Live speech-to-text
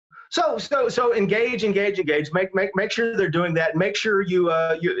So engage. Make sure they're doing that. Make sure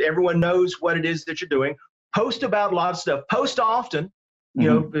everyone knows what it is that you're doing. Post about a lot of stuff. Post often. You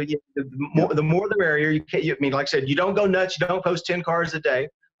know, the more the merrier. I mean, like I said, you don't go nuts. You don't post 10 cars a day.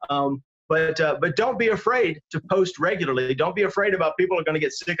 But don't be afraid to post regularly. Don't be afraid about people are going to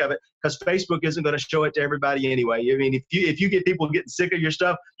get sick of it, because Facebook isn't going to show it to everybody anyway. I mean, if you get people getting sick of your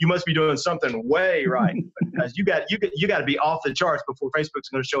stuff, you must be doing something way right, because you got to be off the charts before Facebook's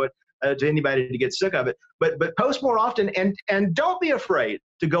going to show it to anybody to get sick of it. But post more often, and don't be afraid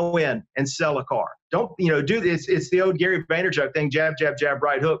to go in and sell a car. Don't do this. It's the old Gary Vaynerchuk thing: jab, jab, jab,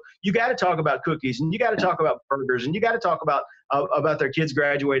 right hook. You got to talk about cookies, and you got to talk about burgers, and you got to talk about their kids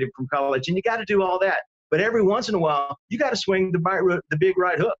graduated from college, and you got to do all that. But every once in a while, you got to swing the big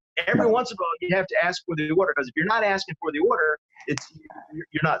right hook. Every once in a while, you have to ask for the order, because if you're not asking for the order,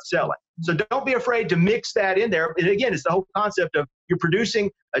 you're not selling. So don't be afraid to mix that in there. And again, it's the whole concept of you're producing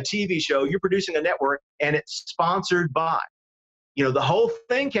a TV show, you're producing a network, and it's sponsored by. The whole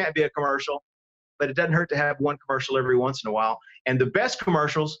thing can't be a commercial, but it doesn't hurt to have one commercial every once in a while. And the best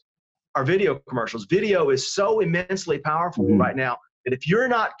commercials are video commercials. Video is so immensely powerful right now that if you're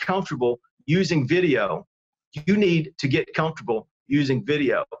not comfortable using video, you need to get comfortable using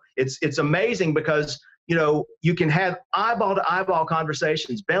video. It's amazing, because you can have eyeball to eyeball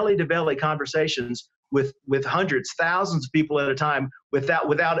conversations, belly to belly conversations with hundreds, thousands of people at a time without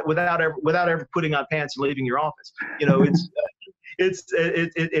ever putting on pants and leaving your office.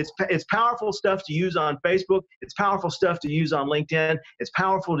 It's powerful stuff to use on Facebook. It's powerful stuff to use on LinkedIn. It's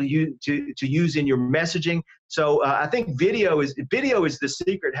powerful to use in your messaging. So I think video is the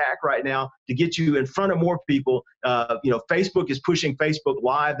secret hack right now to get you in front of more people. Facebook is pushing Facebook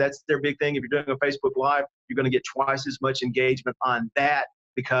Live. That's their big thing. If you're doing a Facebook Live, you're going to get twice as much engagement on that,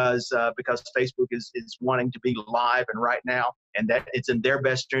 because Facebook is wanting to be live and right now, and that it's in their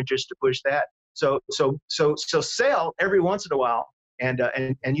best interest to push that. So sell every once in a while, and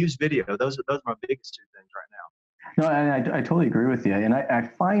use video. Those are my biggest two things right now. No, and I totally agree with you. And I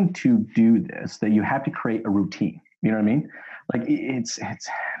find to do this that you have to create a routine. You know what I mean? Like it's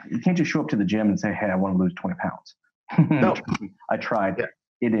you can't just show up to the gym and say, "Hey, I want to lose 20 pounds." No, I tried. Yeah.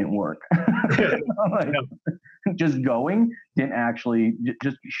 It didn't work. Just going didn't actually.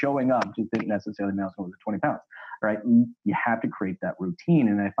 Just showing up just didn't necessarily mean I was going to lose 20 pounds. Right? You have to create that routine.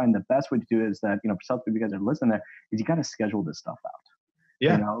 And I find the best way to do it is that, for some of you guys that are listening there, is you got to schedule this stuff out.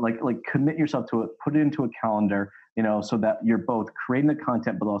 Yeah. Like commit yourself to it, put it into a calendar, so that you're both creating the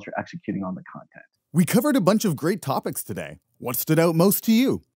content, but also executing on the content. We covered a bunch of great topics today. What stood out most to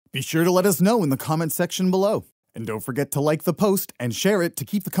you? Be sure to let us know in the comment section below. And don't forget to like the post and share it to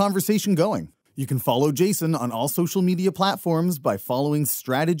keep the conversation going. You can follow Jason on all social media platforms by following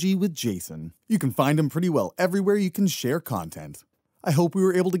Strategy with Jason. You can find him pretty well everywhere you can share content. I hope we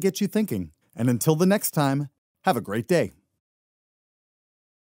were able to get you thinking. And until the next time, have a great day.